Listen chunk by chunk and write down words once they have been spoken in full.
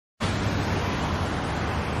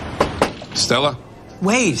Stella?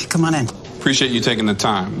 Wade, come on in. Appreciate you taking the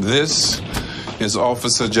time. This is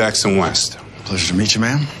Officer Jackson West. Pleasure to meet you,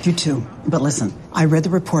 ma'am. You too. But listen, I read the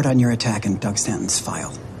report on your attack in Doug Stanton's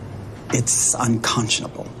file. It's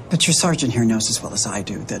unconscionable. But your sergeant here knows as well as I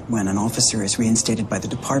do that when an officer is reinstated by the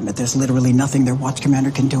department, there's literally nothing their watch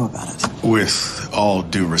commander can do about it. With all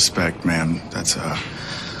due respect, ma'am, that's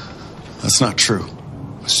not true.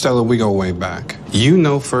 Stella, we go way back. You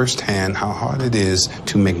know firsthand how hard it is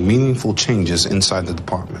to make meaningful changes inside the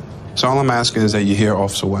department. So all I'm asking is that you hear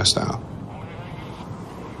Officer West out.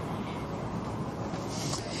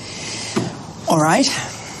 All right.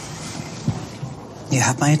 You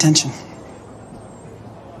have my attention.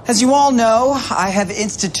 As you all know, I have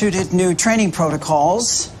instituted new training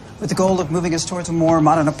protocols with the goal of moving us towards a more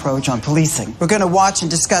modern approach on policing. We're going to watch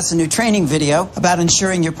and discuss a new training video about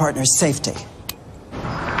ensuring your partner's safety.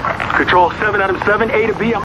 Control 7 out of 7, A to B.